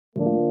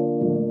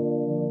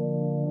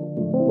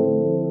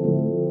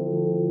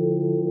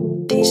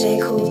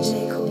Hey,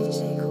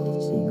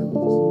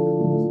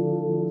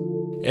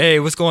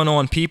 what's going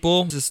on,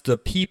 people? This is the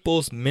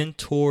People's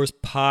Mentors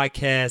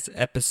Podcast,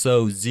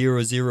 episode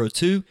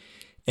 002.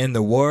 And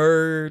the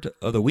word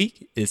of the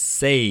week is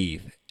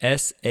save,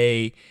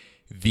 S-A-V-E.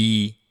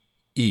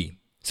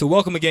 So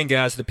welcome again,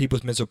 guys, to the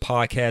People's Mentor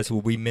Podcast,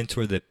 where we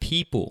mentor the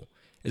people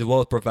as well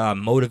as provide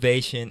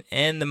motivation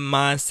and the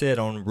mindset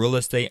on real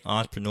estate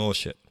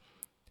entrepreneurship.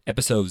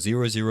 Episode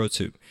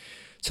 002.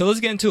 So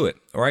let's get into it.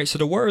 All right. So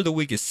the word of the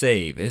week is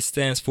save. It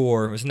stands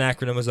for, it's an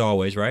acronym as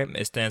always, right?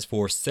 It stands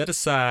for set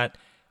aside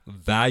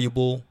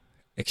valuable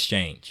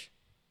exchange.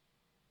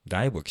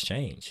 Valuable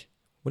exchange.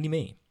 What do you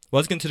mean? Well,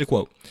 let's get into the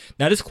quote.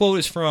 Now, this quote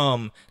is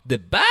from the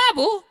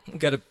Bible. We've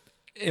got an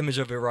image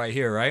of it right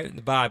here, right?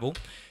 The Bible,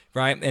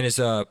 right? And it's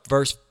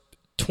verse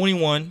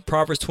 21,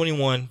 Proverbs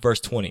 21, verse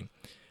 20.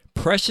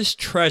 Precious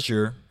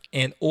treasure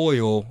and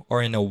oil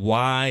are in a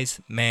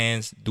wise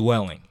man's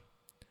dwelling,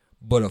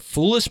 but a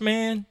foolish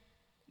man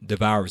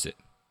devours it.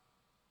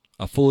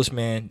 A foolish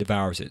man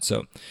devours it.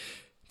 So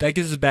that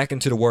gets us back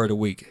into the word of the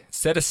week.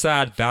 Set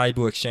aside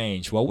valuable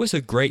exchange. Well, what's a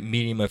great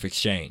medium of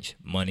exchange?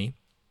 Money.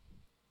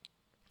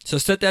 So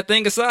set that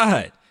thing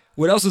aside.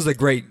 What else is a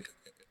great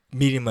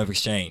medium of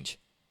exchange?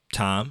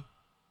 Time.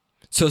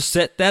 So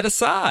set that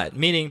aside,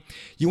 meaning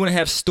you want to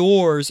have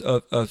stores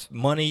of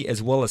money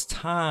as well as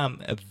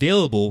time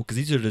available, because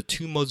these are the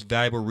two most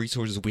valuable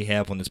resources we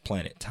have on this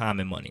planet, time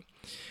and money.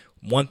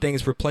 One thing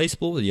is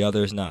replaceable, the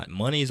other is not.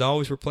 Money is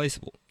always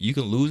replaceable. You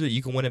can lose it,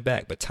 you can win it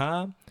back, but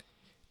time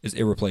is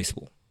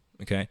irreplaceable.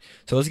 Okay,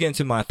 so let's get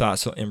into my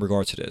thoughts in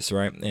regard to this,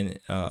 right? And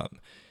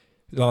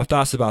my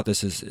thoughts about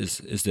this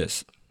is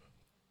this.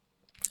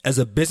 As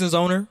a business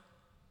owner,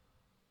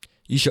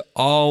 you should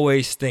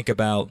always think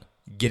about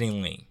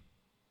getting lean.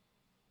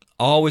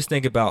 Always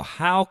think about,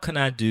 how can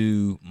I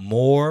do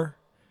more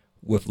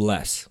with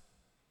less?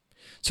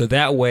 So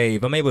that way,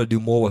 if I'm able to do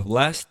more with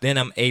less, then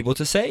I'm able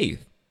to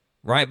save,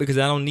 right? Because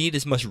I don't need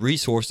as much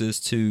resources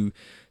to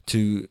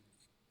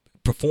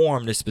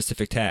perform this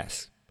specific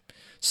task.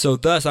 So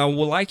thus, I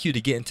would like you to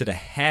get into the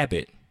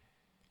habit,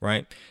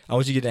 right? I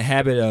want you to get in the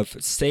habit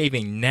of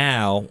saving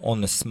now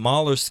on the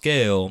smaller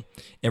scale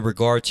in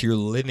regard to your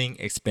living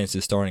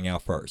expenses starting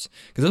out first.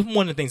 Because that's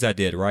one of the things I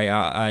did, right?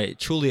 I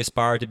truly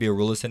aspired to be a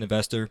real estate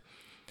investor.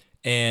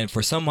 And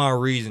for some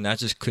odd reason, I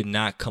just could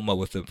not come up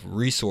with the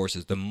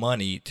resources, the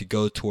money to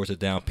go towards a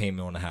down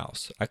payment on the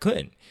house. I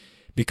couldn't,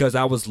 because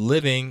I was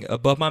living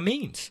above my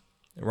means,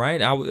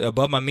 right? I was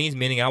above my means,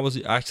 meaning I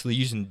was actually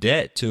using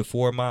debt to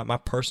afford my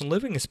personal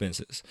living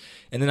expenses.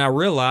 And then I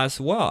realized,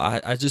 wow,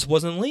 I just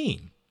wasn't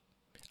lean.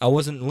 I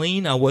wasn't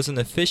lean. I wasn't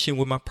efficient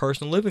with my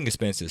personal living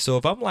expenses. So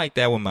if I'm like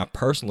that with my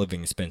personal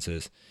living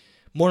expenses,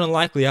 more than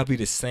likely I'll be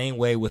the same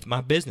way with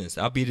my business.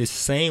 I'll be the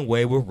same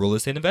way with real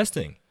estate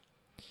investing.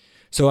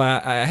 So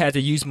I had to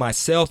use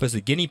myself as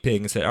a guinea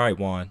pig and say, all right,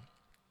 Juan,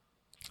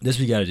 this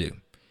is what you got to do.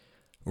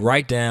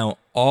 Write down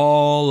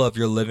all of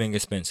your living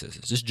expenses.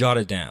 Just jot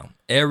it down.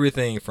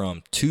 Everything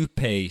from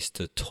toothpaste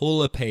to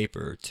toilet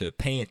paper to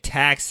paying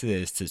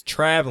taxes to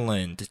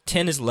traveling to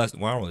tennis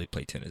lessons. Well, I don't really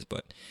play tennis,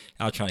 but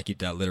I was trying to keep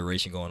that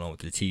alliteration going on with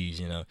the T's,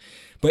 you know.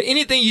 But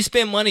anything you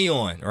spend money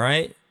on,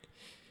 right?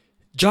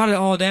 Jot it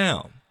all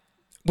down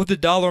with the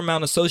dollar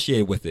amount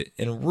associated with it,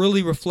 and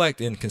really reflect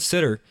and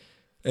consider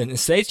and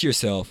say to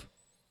yourself,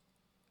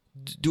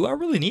 do I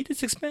really need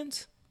this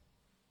expense?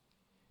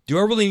 Do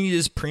I really need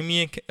this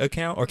premium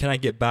account, or can I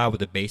get by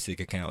with a basic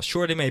account?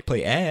 Sure, they may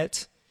play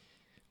ads,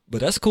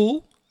 but that's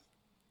cool,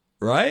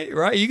 right?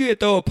 Right? You can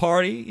throw a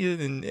party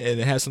and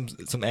have some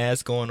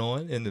ads going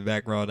on in the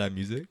background of that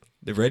music.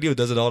 The radio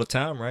does it all the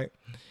time, right?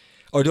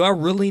 Or do I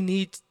really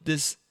need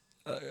this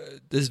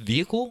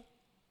vehicle?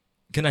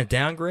 Can I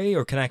downgrade,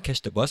 or can I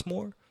catch the bus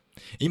more?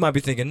 You might be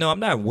thinking, no,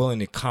 I'm not willing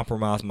to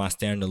compromise my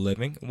standard of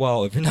living.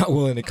 Well, if you're not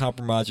willing to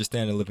compromise your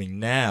standard of living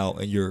now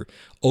and you're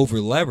over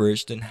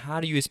leveraged, then how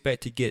do you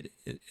expect to get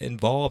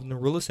involved in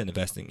real estate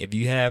investing if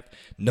you have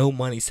no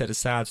money set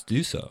aside to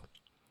do so?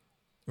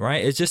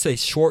 Right? It's just a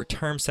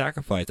short-term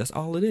sacrifice. That's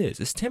all it is.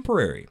 It's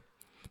temporary.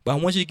 But I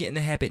want you to get in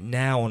the habit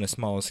now on a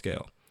smaller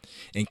scale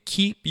and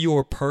keep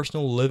your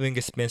personal living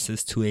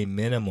expenses to a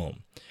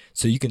minimum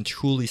so you can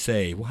truly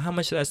save. Well, how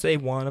much should I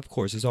save, Juan? Of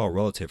course, it's all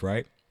relative,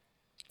 right?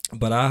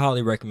 But I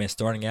highly recommend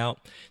starting out,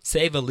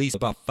 save at least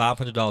about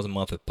 $500 a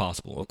month if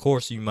possible. Of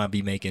course, you might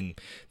be making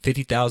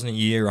 $50,000 a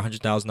year or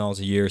 $100,000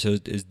 a year, so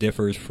it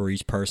differs for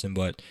each person.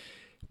 But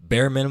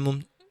bare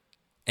minimum,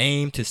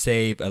 aim to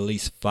save at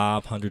least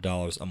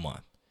 $500 a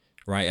month,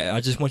 right?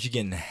 I just want you to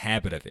get in the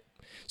habit of it.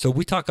 So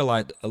we talk a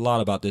lot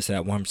about this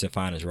at 100%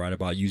 Finance, right?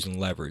 About using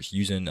leverage,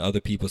 using other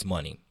people's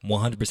money,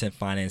 100%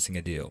 financing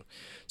a deal.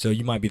 So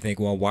you might be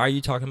thinking, well, why are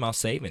you talking about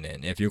saving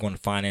it if you're going to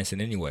finance it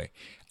anyway?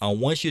 I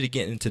want you to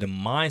get into the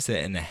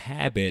mindset and the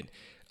habit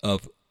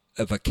of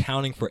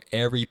accounting for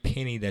every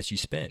penny that you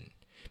spend.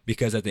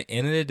 Because at the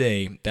end of the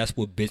day, that's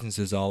what business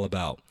is all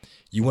about.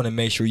 You want to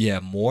make sure you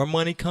have more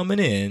money coming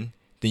in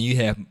than you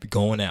have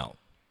going out.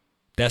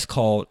 That's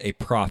called a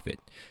profit.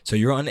 So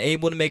you're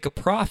unable to make a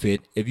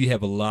profit if you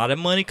have a lot of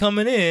money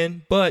coming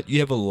in, but you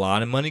have a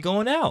lot of money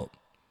going out.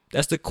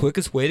 That's the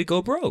quickest way to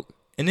go broke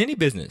in any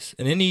business,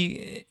 in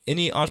any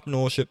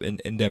entrepreneurship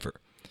endeavor,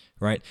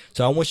 right?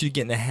 So I want you to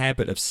get in the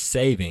habit of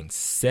saving.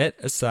 Set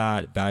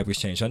aside valuable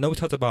exchange. I know we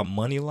talked about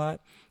money a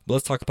lot, but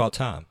let's talk about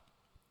time,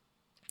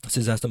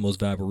 since that's the most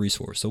valuable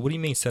resource. So what do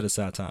you mean set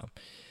aside time?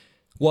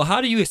 Well,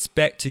 how do you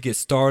expect to get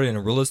started in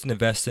real estate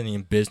investing,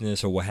 in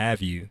business, or what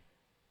have you,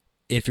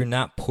 if you're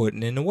not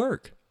putting in the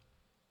work?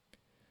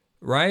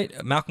 Right?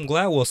 Malcolm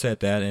Gladwell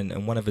said that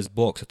in one of his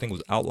books, I think it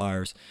was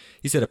Outliers.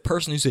 He said a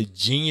person who's at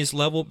genius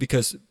level,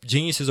 because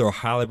geniuses are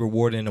highly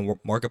rewarded in the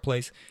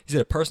marketplace. He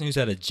said a person who's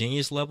at a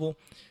genius level,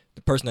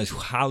 the person that's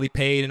highly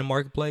paid in the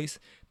marketplace,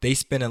 they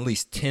spend at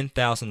least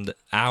 10,000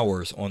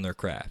 hours on their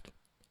craft.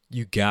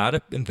 You got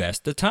to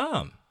invest the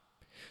time.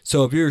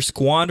 So if you're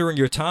squandering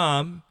your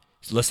time,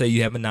 let's say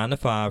you have a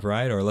 9-to-5,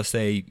 right? Or let's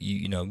say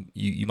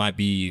you might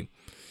be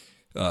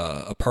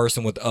a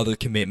person with other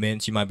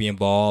commitments. You might be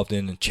involved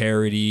in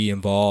charity,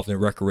 involved in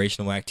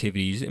recreational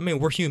activities. I mean,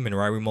 we're human,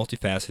 right? We're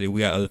multifaceted.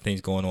 We got other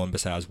things going on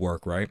besides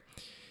work, right?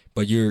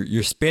 But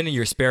you're spending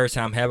your spare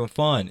time having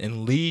fun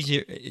and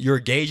leisure. You're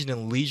engaging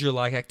in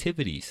leisure-like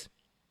activities.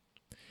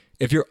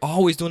 If you're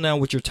always doing that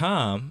with your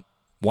time,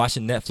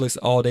 watching Netflix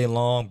all day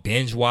long,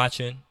 binge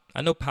watching,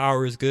 I know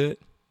power is good,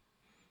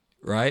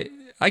 right?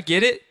 I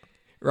get it,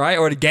 right?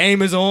 Or the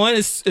game is on.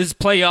 It's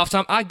playoff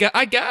time. I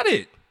got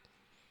it.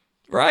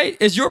 Right?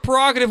 It's your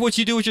prerogative what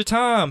you do with your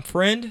time,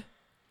 friend.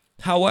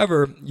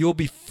 However, you'll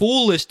be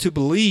foolish to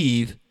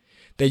believe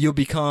that you'll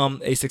become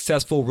a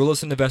successful real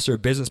estate investor or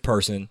business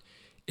person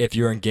if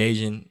you're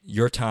engaging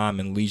your time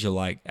in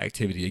leisure-like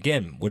activity.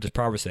 Again, what does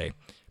Proverbs say?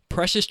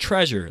 Precious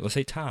treasure, let's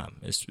say time,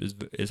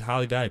 is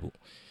highly valuable.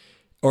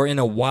 Or in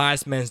a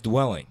wise man's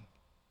dwelling,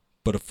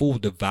 but a fool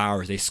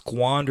devours. They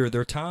squander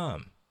their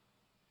time.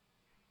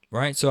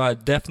 Right? So I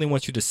definitely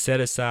want you to set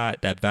aside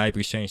that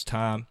valuable exchange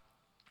time.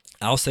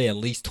 I'll say at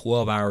least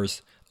 12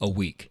 hours a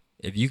week.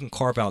 If you can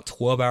carve out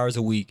 12 hours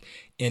a week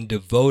and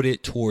devote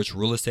it towards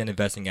real estate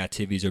investing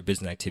activities or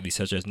business activities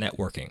such as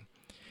networking,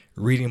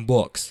 reading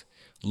books,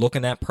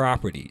 looking at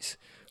properties,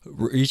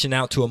 reaching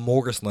out to a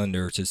mortgage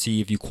lender to see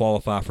if you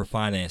qualify for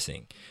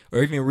financing,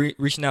 or even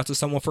reaching out to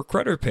someone for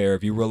credit repair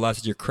if you realize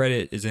that your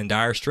credit is in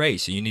dire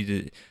straits. So you need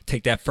to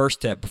take that first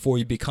step before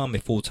you become a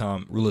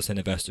full-time real estate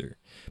investor.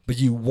 But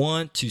you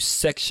want to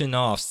section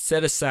off,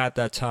 set aside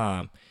that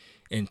time,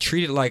 and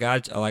treat it like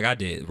I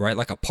did, right?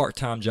 Like a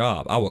part-time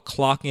job. I would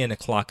clock in and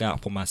clock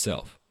out for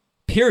myself.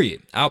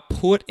 Period. I'll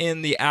put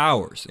in the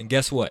hours. And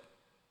guess what?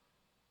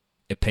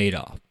 It paid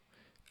off.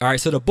 All right,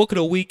 so the book of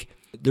the week,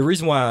 the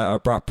reason why I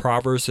brought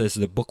Proverbs as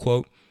the book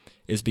quote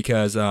is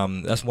because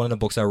that's one of the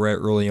books I read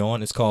early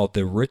on. It's called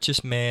The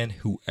Richest Man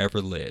Who Ever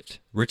Lived.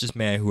 Richest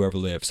Man Who Ever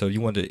Lived. So if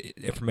you want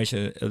the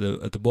information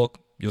of the book,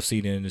 you'll see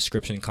it in the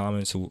description,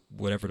 comments, or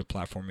whatever the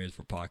platform is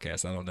for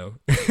podcasts. I don't know.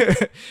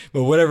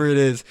 But whatever it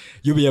is,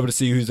 you'll be able to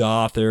see who's the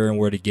author and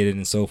where to get it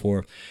and so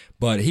forth.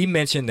 But he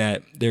mentioned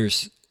that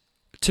there's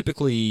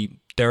typically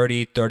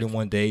 30,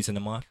 31 days in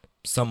a month.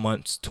 Some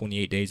months,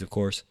 28 days, of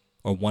course.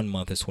 Or 1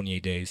 month is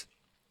 28 days.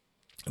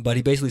 But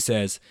he basically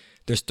says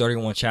there's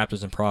 31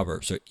 chapters in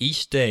Proverbs. So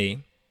each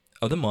day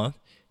of the month,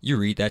 you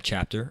read that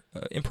chapter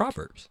in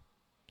Proverbs.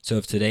 So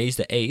if today's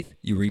the 8th,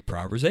 you read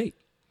Proverbs 8.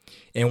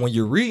 And when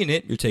you're reading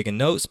it, you're taking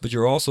notes, but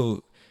you're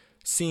also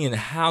seeing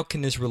how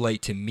can this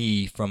relate to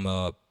me from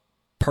a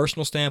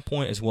personal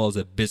standpoint as well as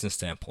a business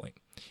standpoint.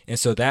 And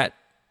so that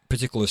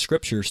particular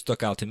scripture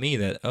stuck out to me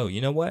that, oh, you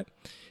know what?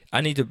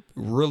 I need to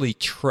really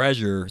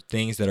treasure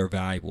things that are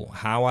valuable,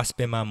 how I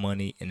spend my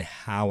money and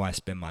how I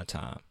spend my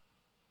time,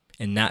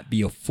 and not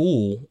be a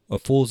fool. A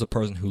fool is a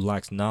person who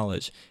lacks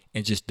knowledge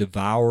and just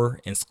devour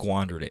and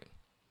squandered it.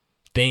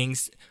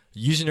 Things,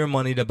 using their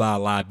money to buy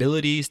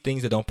liabilities,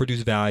 things that don't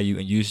produce value,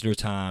 and using their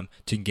time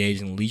to engage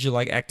in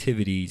leisure-like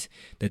activities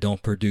that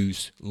don't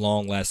produce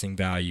long-lasting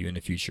value in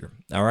the future.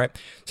 All right?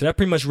 So that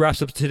pretty much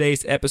wraps up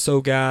today's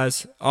episode,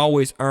 guys.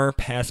 Always earn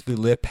passively,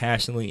 live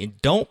passionately, and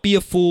don't be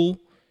a fool.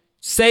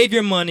 Save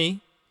your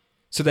money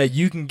so that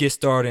you can get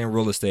started in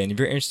real estate. And if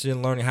you're interested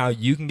in learning how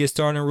you can get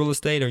started in real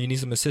estate or you need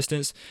some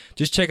assistance,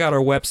 just check out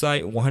our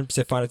website,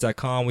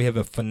 100percentfinance.com. We have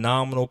a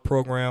phenomenal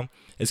program.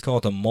 It's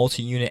called the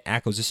Multi-Unit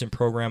Acquisition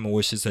Program,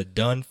 which is a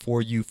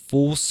done-for-you,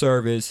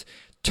 full-service,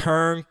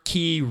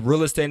 turnkey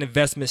real estate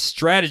investment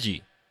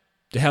strategy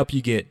to help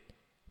you get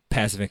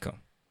passive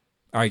income.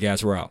 All right,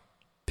 guys, we're out.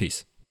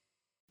 Peace.